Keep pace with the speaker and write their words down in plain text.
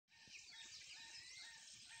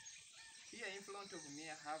in front of me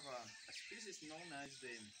I have a species known as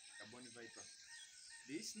the Gaboon viper.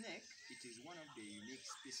 This snake, it is one of the unique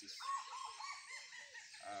species.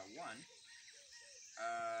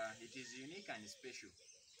 It is unique and special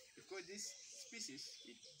because this species,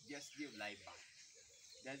 it just gives live birth.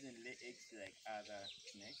 Doesn't lay eggs like other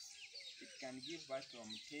snakes. It can give birth from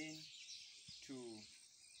 10 to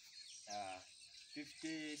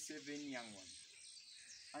 57 young ones.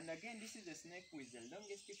 And again, this is a snake with the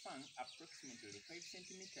longest fang, approximately 5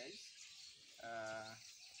 centimeters,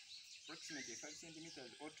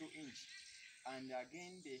 or 2 inches. And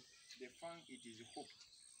again, the fang, it is hooked.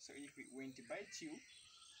 So if it went to bite you,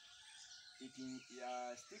 it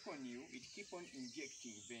stick on you, it keep on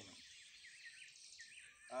injecting venom.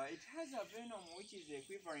 It has a venom which is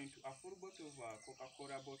equivalent to a full bottle of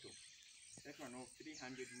Coca-Cola bottle. That one of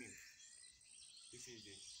 300 ml. This is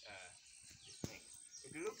the snake.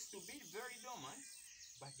 It looks to be very dormant,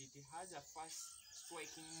 but it has a fast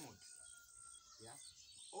striking mood. Yeah.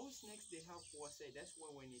 All snakes, they have foresight. That's why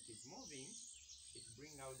when it is moving, it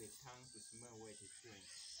brings out the tongue to smell where it is going.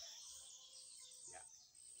 Yeah.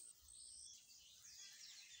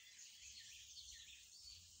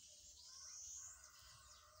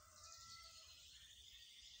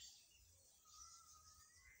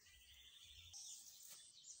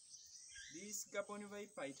 This Gaboon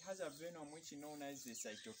viper, it has a venom which is known as the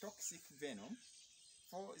cytotoxic venom.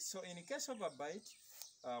 So in case of a bite,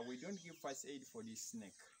 we don't give first aid for this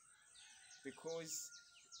snake because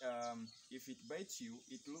if it bites you,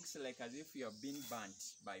 it looks like as if you have been burnt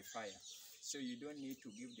by fire. So you don't need to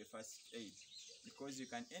give the first aid because you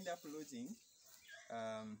can end up losing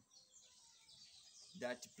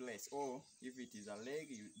that place, or if it is a leg,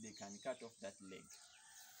 they can cut off that leg.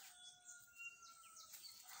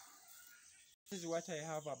 This is what I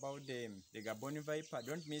have about the Gaboon viper.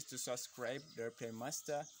 Don't miss to subscribe, the Reptiles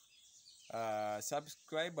Master.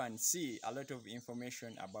 Subscribe and see a lot of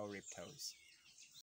information about reptiles.